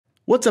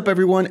What's up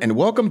everyone and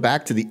welcome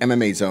back to the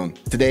MMA Zone.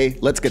 Today,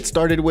 let's get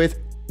started with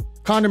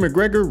Conor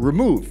McGregor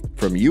removed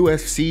from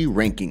UFC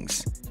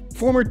rankings.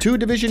 Former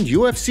two-division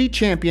UFC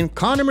champion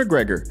Conor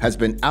McGregor has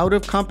been out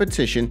of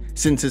competition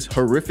since his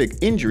horrific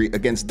injury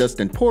against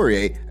Dustin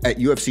Poirier at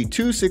UFC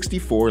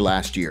 264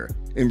 last year.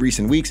 In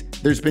recent weeks,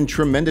 there's been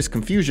tremendous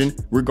confusion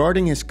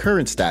regarding his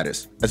current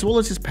status, as well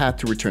as his path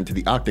to return to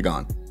the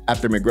octagon,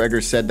 after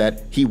McGregor said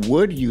that he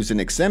would use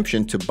an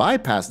exemption to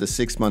bypass the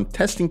 6-month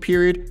testing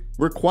period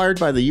required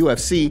by the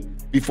UFC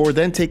before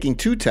then taking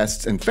 2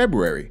 tests in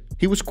February.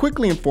 He was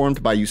quickly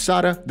informed by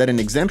USADA that an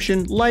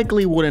exemption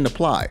likely wouldn't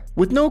apply.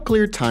 With no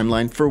clear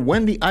timeline for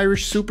when the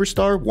Irish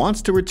superstar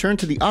wants to return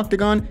to the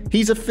octagon,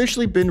 he's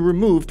officially been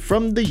removed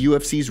from the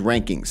UFC's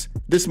rankings.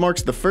 This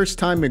marks the first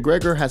time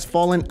McGregor has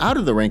fallen out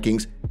of the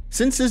rankings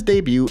since his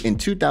debut in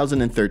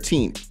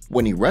 2013,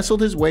 when he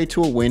wrestled his way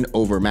to a win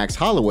over Max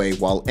Holloway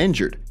while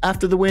injured.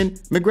 After the win,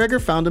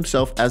 McGregor found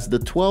himself as the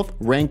 12th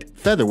ranked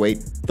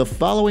featherweight the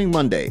following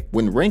Monday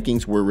when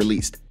rankings were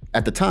released.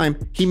 At the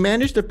time, he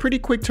managed a pretty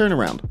quick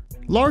turnaround,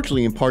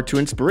 largely in part to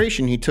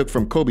inspiration he took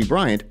from Kobe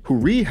Bryant, who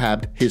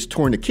rehabbed his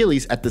torn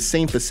Achilles at the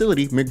same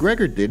facility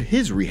McGregor did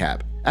his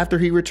rehab. After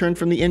he returned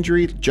from the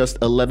injury just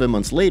 11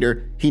 months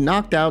later, he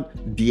knocked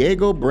out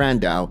Diego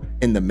Brandao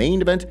in the main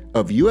event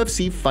of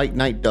UFC Fight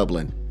Night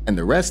Dublin, and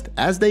the rest,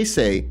 as they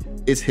say,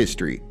 is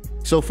history.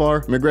 So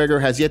far, McGregor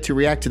has yet to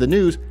react to the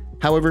news.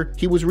 However,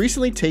 he was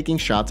recently taking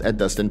shots at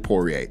Dustin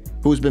Poirier,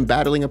 who has been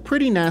battling a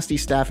pretty nasty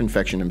staph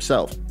infection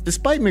himself.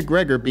 Despite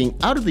McGregor being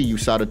out of the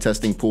USADA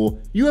testing pool,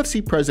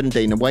 UFC President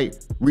Dana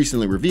White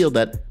recently revealed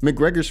that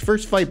McGregor's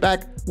first fight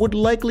back would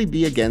likely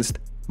be against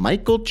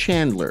Michael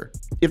Chandler.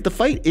 If the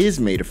fight is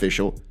made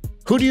official,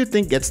 who do you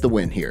think gets the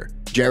win here?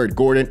 Jared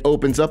Gordon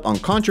opens up on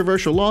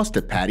controversial loss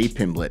to Paddy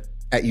Pimblett.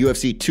 At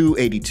UFC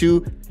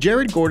 282,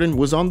 Jared Gordon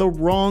was on the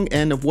wrong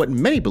end of what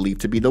many believe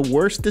to be the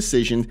worst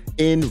decision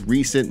in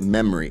recent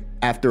memory.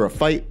 After a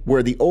fight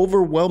where the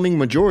overwhelming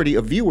majority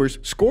of viewers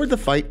scored the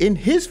fight in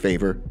his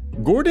favor,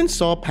 Gordon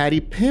saw Paddy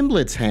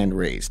Pimblett's hand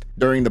raised.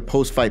 During the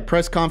post-fight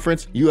press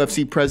conference,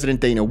 UFC President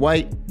Dana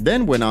White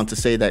then went on to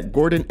say that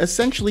Gordon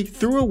essentially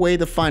threw away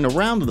the final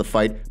round of the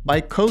fight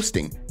by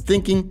coasting,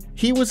 thinking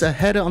he was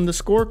ahead on the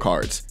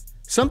scorecards.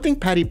 Something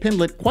Paddy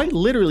Pimblett quite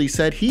literally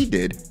said he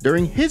did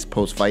during his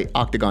post-fight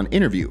Octagon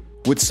interview.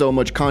 With so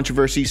much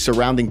controversy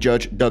surrounding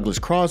Judge Douglas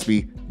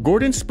Crosby,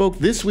 Gordon spoke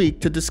this week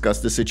to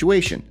discuss the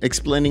situation,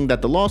 explaining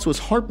that the loss was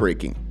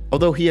heartbreaking.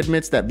 Although he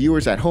admits that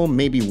viewers at home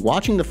may be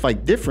watching the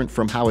fight different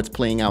from how it's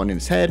playing out in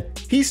his head,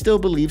 he still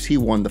believes he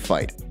won the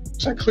fight.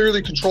 I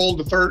clearly controlled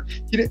the third.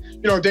 He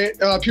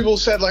didn't, people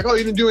said like, "Oh,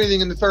 you didn't do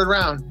anything in the third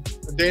round."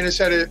 Dana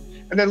said it,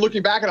 and then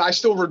looking back at it, I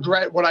still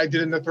regret what I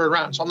did in the third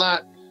round. So I'm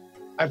not.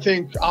 I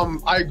think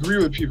I agree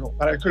with people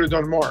that I could have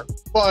done more,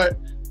 but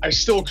I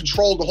still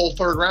controlled the whole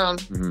third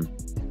round.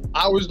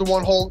 I was the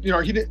one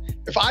he didn't.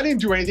 If I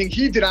didn't do anything,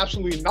 he did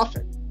absolutely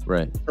nothing.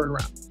 Right. Third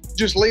round,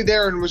 just laid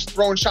there and was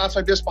throwing shots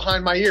like this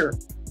behind my ear,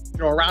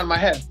 around my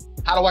head.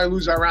 How do I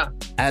lose that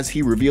round? As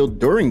he revealed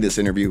during this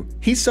interview,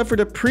 he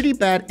suffered a pretty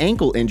bad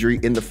ankle injury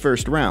in the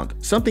first round,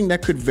 something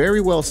that could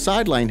very well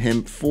sideline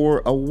him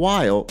for a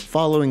while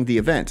following the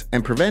event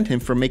and prevent him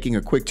from making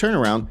a quick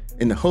turnaround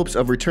in the hopes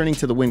of returning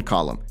to the win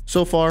column.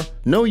 So far,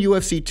 no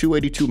UFC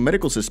 282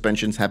 medical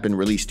suspensions have been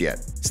released yet.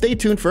 Stay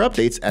tuned for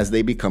updates as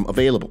they become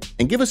available,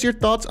 and give us your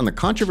thoughts on the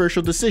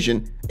controversial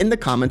decision in the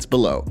comments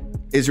below.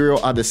 Israel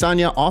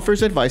Adesanya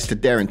offers advice to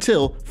Darren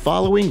Till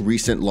following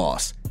recent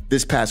loss.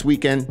 This past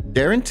weekend,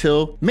 Darren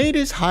Till made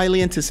his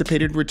highly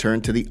anticipated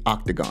return to the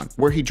octagon,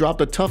 where he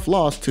dropped a tough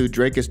loss to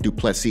Dricus du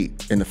Plessis.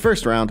 In the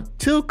first round,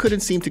 Till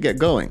couldn't seem to get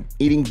going,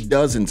 eating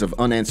dozens of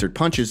unanswered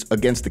punches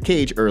against the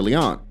cage early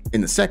on.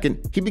 In the second,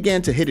 he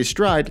began to hit his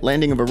stride,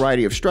 landing a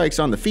variety of strikes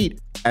on the feet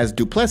as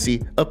du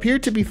Plessis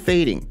appeared to be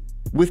fading.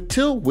 With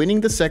Till winning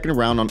the second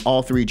round on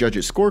all 3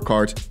 judges'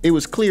 scorecards, it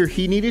was clear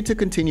he needed to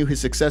continue his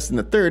success in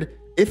the third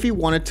if he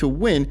wanted to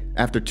win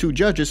after 2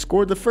 judges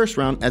scored the first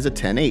round as a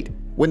 10-8.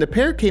 When the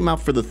pair came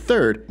out for the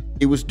third,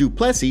 it was du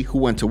Plessis who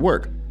went to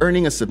work,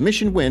 earning a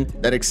submission win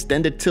that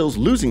extended Till's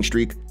losing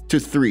streak to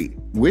 3.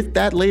 With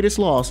that latest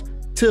loss,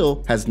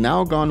 Till has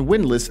now gone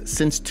winless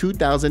since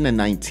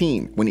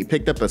 2019, when he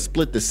picked up a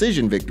split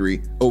decision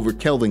victory over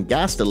Kelvin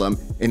Gastelum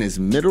in his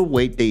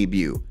middleweight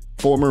debut.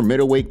 Former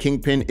middleweight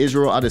kingpin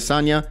Israel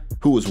Adesanya,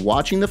 who was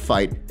watching the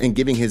fight and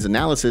giving his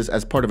analysis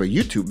as part of a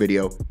YouTube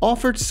video,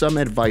 offered some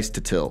advice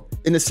to Till.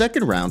 In the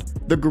second round,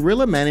 the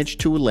gorilla managed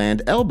to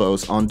land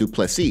elbows on du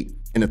Plessis.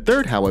 In the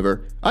third,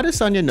 however,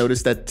 Adesanya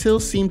noticed that Till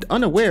seemed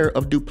unaware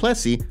of du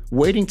Plessis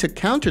waiting to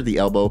counter the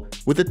elbow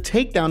with a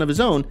takedown of his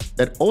own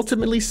that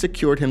ultimately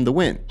secured him the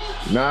win.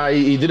 Nah,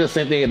 he did the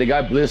same thing. The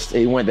guy blitzed,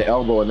 he went the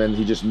elbow, and then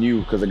he just knew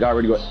because the guy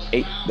already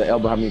ate the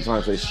elbow how many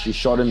times, so he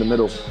shot in the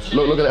middle.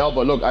 Look at the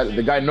elbow. Look,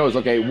 the guy knows,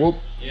 okay, whoop.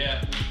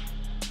 Yeah.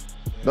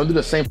 Don't do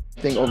the same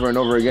thing over and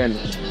over again.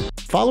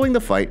 Following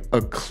the fight,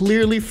 a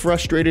clearly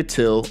frustrated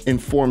Till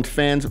informed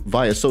fans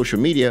via social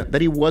media that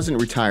he wasn't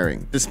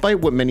retiring, despite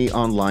what many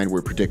online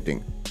were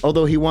predicting.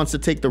 Although he wants to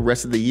take the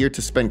rest of the year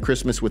to spend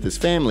Christmas with his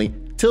family,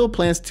 Till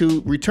plans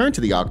to return to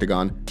the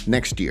octagon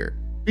next year.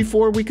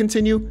 Before we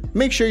continue,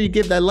 make sure you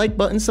give that like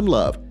button some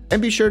love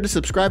and be sure to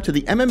subscribe to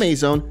the MMA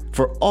Zone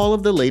for all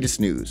of the latest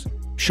news.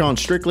 Sean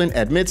Strickland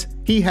admits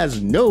he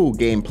has no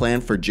game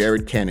plan for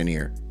Jared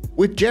Cannonier.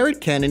 With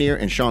Jared Cannonier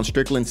and Sean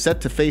Strickland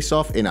set to face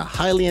off in a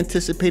highly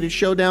anticipated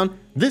showdown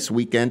this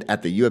weekend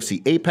at the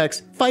UFC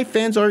Apex, fight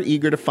fans are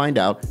eager to find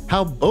out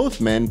how both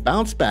men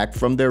bounce back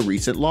from their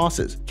recent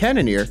losses.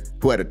 Cannonier,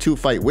 who had a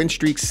 2-fight win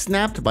streak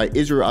snapped by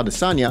Israel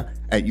Adesanya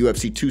at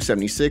UFC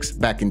 276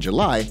 back in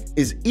July,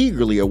 is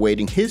eagerly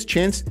awaiting his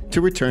chance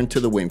to return to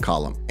the win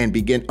column and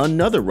begin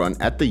another run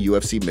at the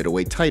UFC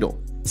middleweight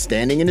title.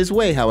 Standing in his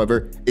way,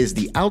 however, is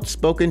the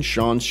outspoken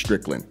Sean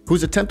Strickland,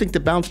 who's attempting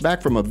to bounce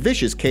back from a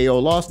vicious KO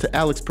loss to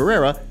Alex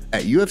Pereira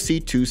at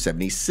UFC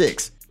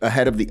 276.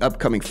 Ahead of the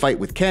upcoming fight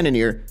with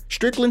Cannonier,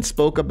 Strickland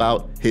spoke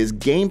about his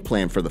game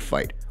plan for the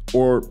fight,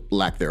 or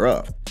lack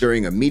thereof.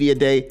 During a media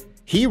day,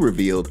 he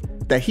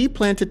revealed that he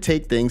planned to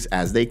take things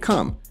as they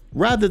come,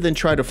 rather than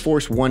try to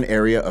force one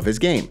area of his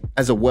game.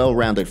 As a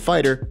well-rounded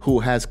fighter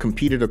who has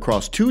competed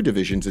across 2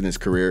 divisions in his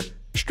career,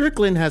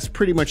 Strickland has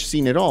pretty much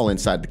seen it all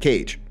inside the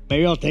cage.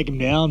 Maybe I'll take him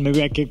down.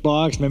 Maybe I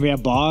kickbox. Maybe I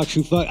box.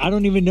 I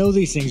don't even know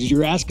these things.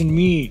 You're asking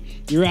me.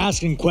 You're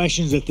asking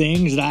questions of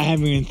things that I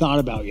haven't even thought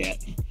about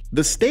yet.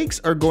 The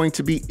stakes are going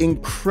to be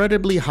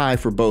incredibly high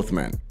for both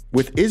men.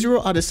 With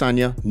Israel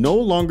Adesanya no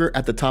longer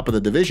at the top of the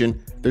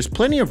division, there's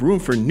plenty of room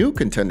for new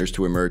contenders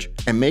to emerge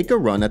and make a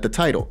run at the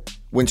title.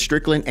 When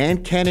Strickland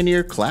and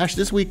Cannonier clash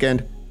this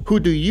weekend, who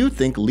do you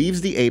think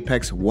leaves the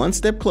Apex one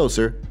step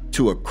closer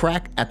to a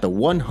crack at the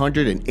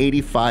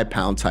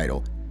 185-pound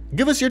title?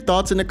 Give us your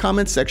thoughts in the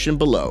comments section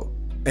below.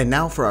 And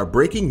now for our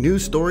breaking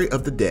news story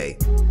of the day.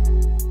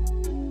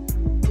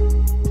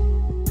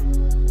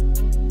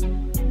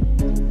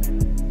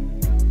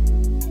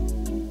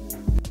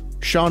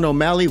 Sean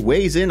O'Malley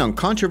weighs in on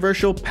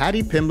controversial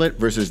Paddy Pimblett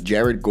versus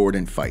Jared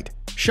Gordon fight.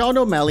 Sean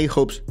O'Malley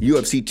hopes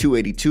UFC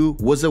 282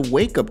 was a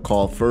wake-up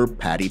call for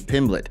Paddy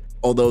Pimblett.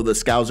 Although the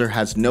Scouser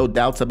has no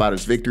doubts about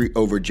his victory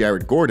over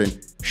Jared Gordon,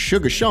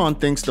 Sugar Sean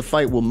thinks the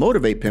fight will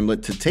motivate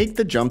Pimblett to take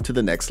the jump to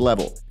the next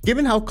level.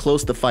 Given how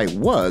close the fight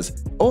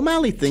was,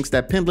 O'Malley thinks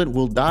that Pimblett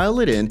will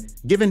dial it in,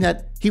 given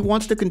that he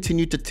wants to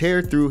continue to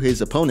tear through his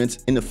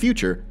opponents in the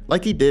future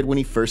like he did when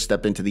he first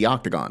stepped into the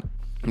octagon.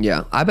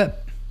 Yeah, I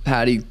bet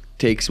Paddy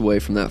takes away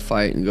from that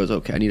fight and goes,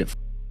 okay, I need to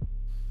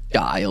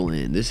dial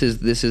in. This is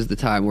the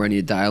time where I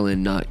need to dial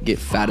in, not get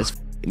fat as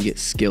and get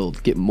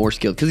skilled, get more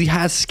skilled, because he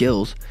has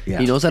skills. Yeah.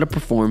 He knows how to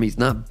perform. He's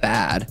not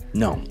bad.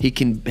 No, he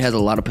has a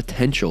lot of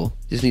potential.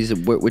 Just needs to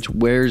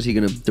where is he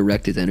going to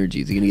direct his energy?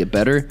 Is he going to get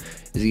better?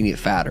 Is he going to get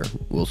fatter?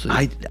 We'll see.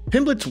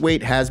 Pimblett's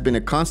weight has been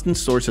a constant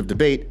source of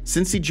debate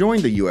since he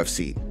joined the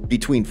UFC.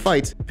 Between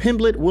fights,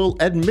 Pimblett will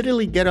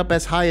admittedly get up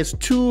as high as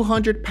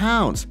 200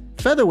 pounds.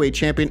 Featherweight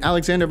champion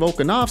Alexander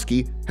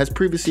Volkanovski has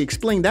previously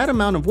explained that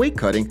amount of weight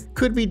cutting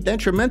could be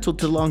detrimental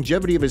to the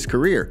longevity of his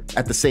career.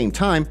 At the same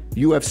time,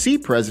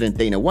 UFC president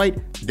Dana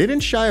White didn't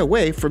shy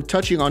away from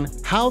touching on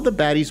how the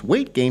baddie's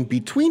weight gain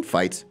between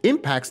fights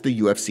impacts the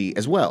UFC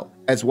as well.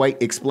 As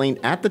White explained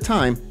at the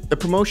time, the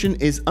promotion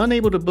is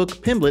unable to book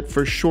Pimblett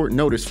for short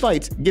notice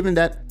fights given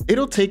that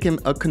it'll take him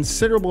a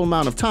considerable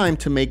amount of time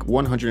to make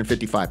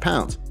 155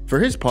 pounds. For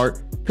his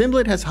part,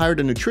 Pimblett has hired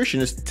a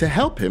nutritionist to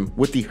help him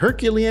with the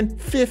Herculean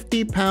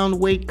 50-pound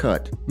weight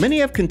cut. Many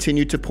have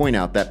continued to point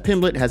out that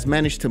Pimblett has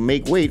managed to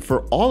make weight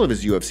for all of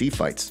his UFC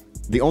fights.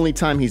 The only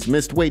time he's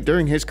missed weight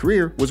during his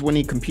career was when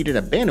he competed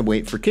at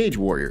bantamweight for Cage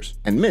Warriors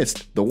and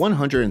missed the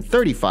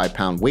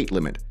 135-pound weight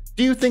limit.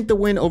 Do you think the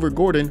win over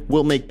Gordon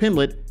will make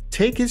Pimblett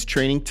take his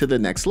training to the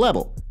next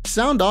level?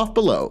 Sound off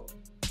below.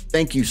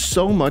 Thank you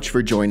so much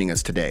for joining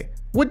us today.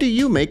 What do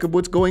you make of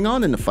what's going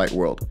on in the fight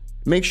world?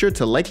 Make sure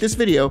to like this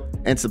video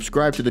and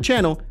subscribe to the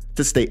channel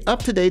to stay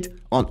up to date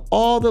on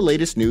all the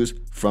latest news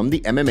from the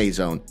MMA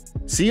Zone.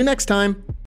 See you next time.